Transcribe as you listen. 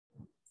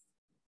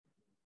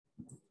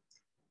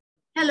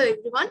Hello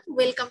everyone,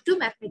 welcome to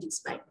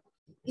MathematicsBytes.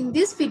 In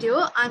this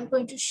video, I'm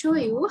going to show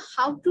you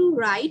how to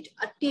write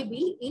a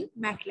table in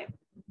MATLAB.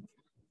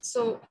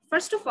 So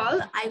first of all,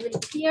 I will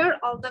clear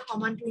all the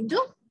command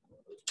window.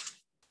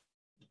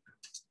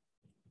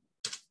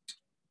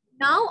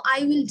 Now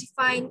I will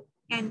define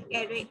an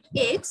array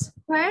X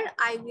where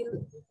I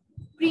will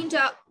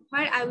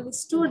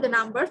store the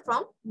number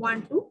from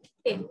 1 to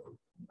 10.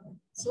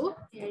 So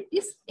here it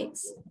is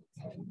X.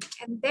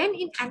 And then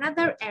in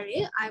another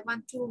array, I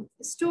want to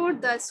store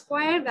the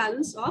square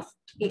values of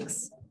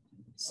X.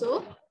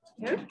 So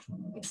here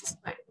X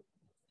square.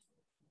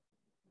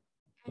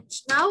 And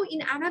now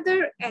in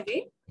another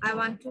array, I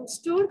want to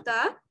store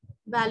the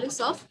values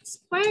of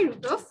square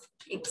root of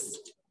X.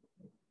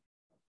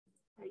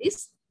 That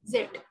is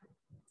Z.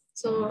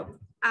 So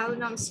I will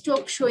now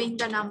stop showing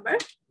the number.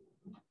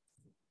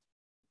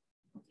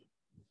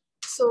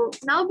 So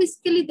now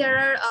basically there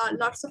are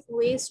lots of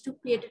ways to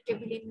create a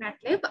table in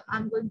MATLAB.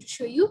 I'm going to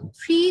show you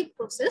 3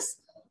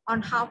 processes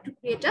on how to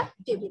create a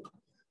table.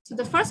 So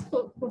the first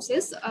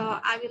process,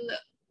 I will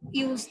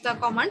use the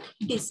command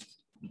disk.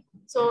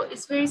 So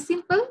it's very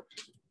simple,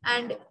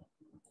 and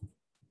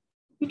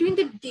between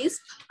the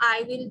disk,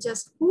 I will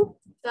just put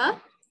the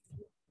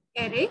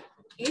array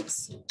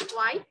X,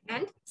 Y,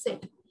 and Z.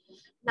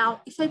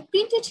 Now, if I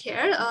print it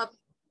here,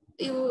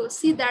 you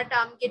see that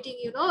I'm getting,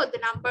 the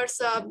numbers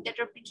that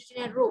are printed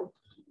in a row,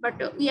 but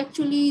we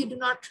actually do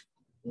not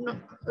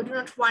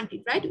want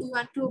it, right? We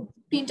want to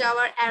print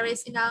our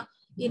arrays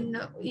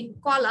in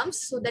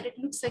columns so that it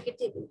looks like a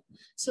table.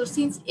 So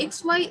since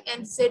X, Y,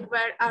 and Z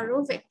were a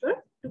row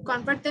vector, to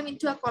convert them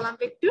into a column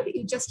vector,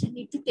 you just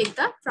need to take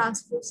the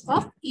transpose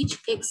of each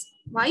X,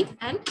 Y,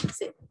 and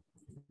Z.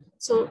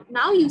 So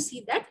now you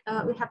see that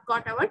we have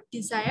got our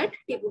desired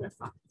tabular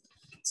form.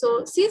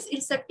 So since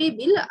it's a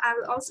table, I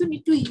will also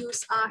need to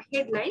use a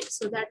headline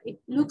so that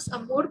it looks a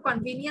more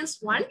convenience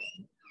one.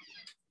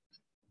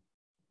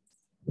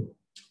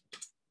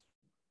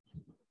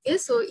 Okay,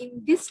 so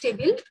in this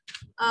table,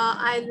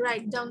 I'll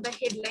write down the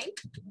headline,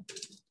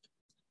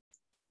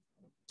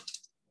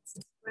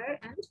 square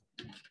and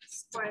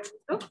square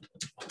root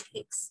of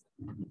X.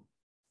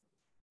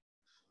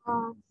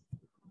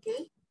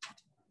 Okay.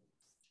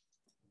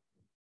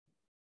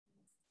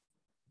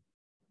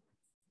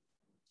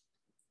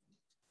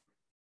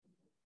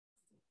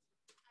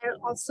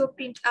 I'll also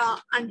print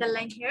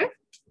underline here.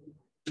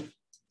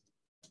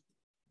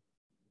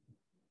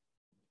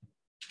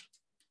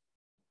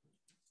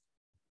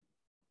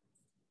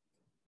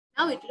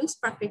 Now it looks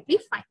perfectly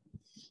fine.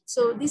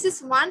 So this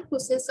is one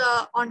process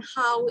on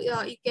how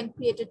you can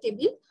create a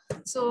table.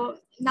 So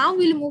now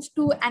we'll move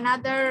to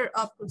another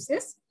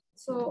process.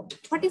 So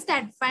what is the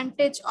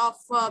advantage of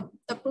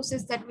the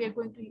process that we are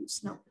going to use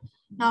now?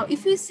 Now,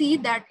 if you see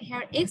that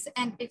here X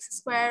and X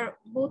square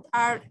both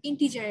are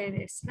integer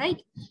arrays,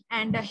 right?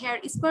 And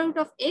here square root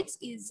of X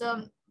is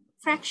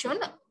fraction,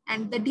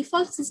 and the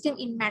default system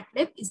in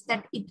MATLAB is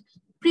that it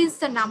prints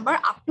the number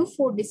up to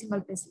 4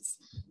 decimal places.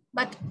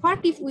 But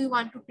what if we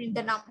want to print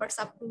the numbers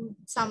up to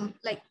some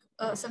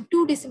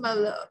 2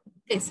 decimal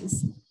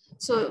places?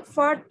 So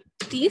for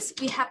this,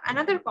 we have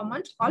another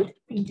command called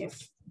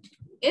printf.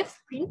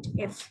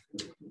 Printf.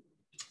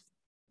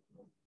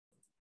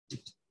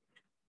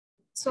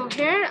 So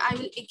here I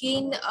will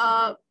again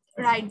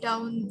write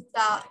down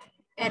the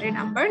array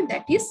number,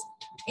 that is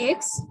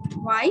X,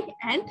 Y,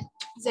 and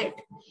Z.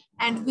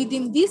 And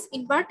within this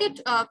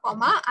inverted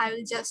comma, I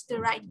will just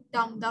write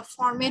down the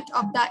format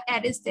of the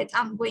arrays that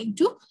I'm going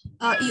to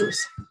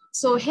use.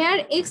 So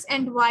here X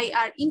and Y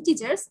are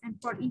integers, and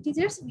for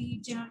integers, we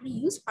generally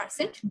use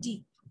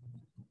 %d.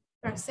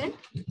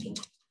 %d. And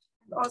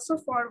also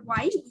for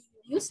Y, we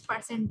use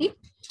 %d.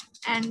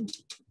 And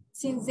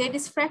since Z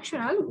is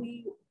fractional,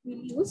 we will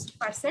use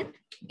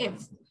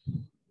 %f.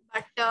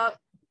 But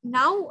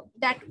now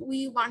that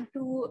we want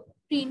to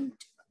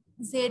print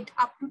Z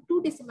up to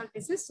 2 decimal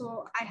places,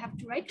 so I have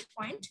to write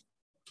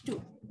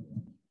 0.2.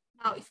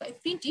 Now, if I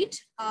print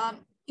it,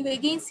 you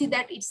again see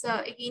that it's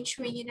again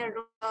showing in a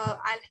row. I'll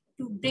have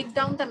to break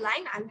down the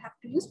line. I'll have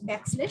to use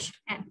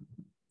 \n.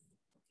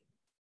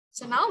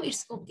 So now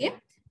it's okay.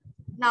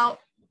 Now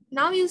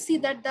you see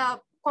that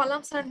the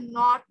columns are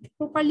not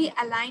properly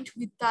aligned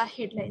with the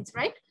headlines,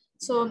 right?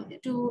 So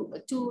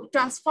to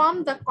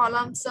transform the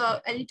columns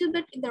a little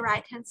bit in the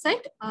right hand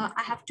side,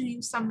 I have to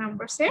use some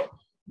numbers here,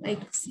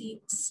 like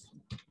 6,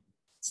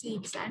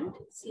 and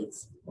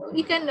 6.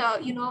 You can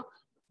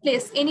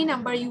place any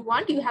number you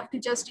want. You have to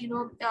just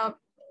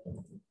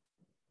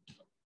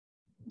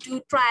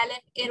do trial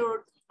and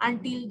error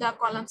until the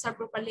columns are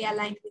properly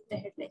aligned with the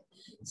headline.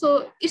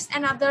 So it's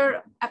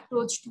another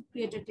approach to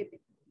create a table.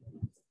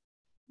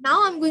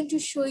 Now I'm going to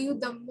show you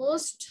the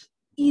most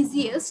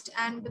easiest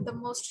and the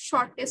most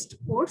shortest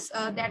course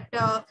that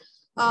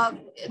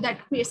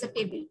creates a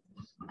table,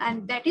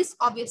 and that is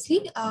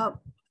obviously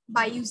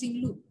by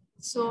using loop.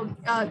 So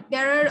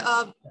there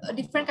are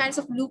different kinds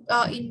of loop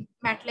in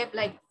MATLAB,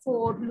 like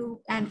for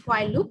loop and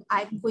while loop.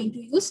 I'm going to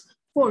use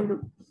for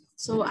loop.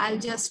 So I'll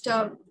just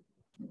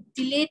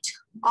delete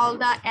all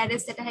the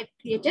arrays that I have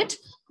created.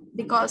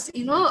 because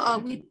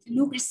with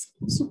loop it's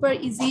super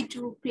easy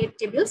to create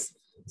tables.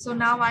 So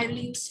now I will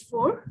use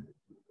 4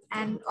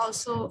 and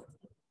also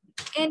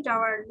end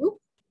our loop.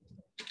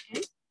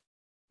 Okay.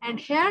 And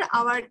here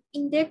our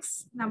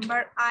index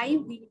number I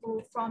will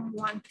go from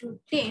 1 to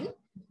 10.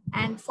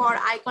 And for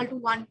I equal to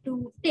 1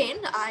 to 10,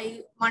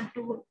 I want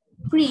to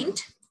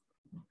print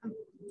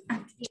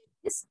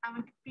this. I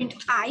want to print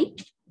I,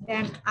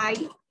 then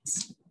I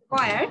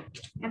square,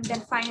 and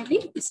then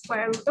finally the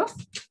square root of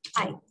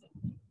I.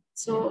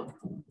 So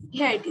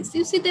here it is.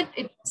 You see that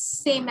it's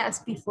same as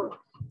before.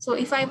 So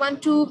if I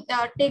want to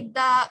take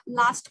the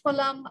last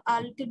column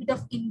a little bit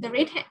of in the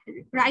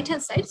right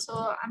hand side,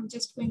 so I'm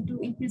just going to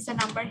increase the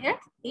number here,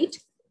 8.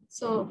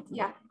 So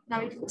yeah,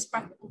 now it looks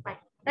perfectly fine,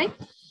 right?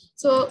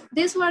 So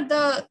these were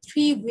the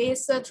 3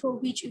 ways through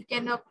which you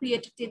can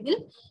create a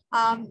table.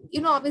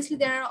 Obviously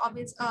there are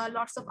always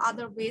lots of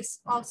other ways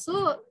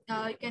also.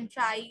 You can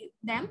try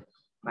them,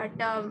 but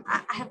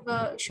I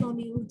have shown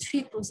you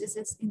 3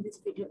 processes in this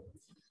video.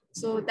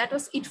 So that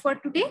was it for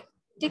today.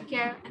 Take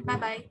care and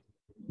bye-bye.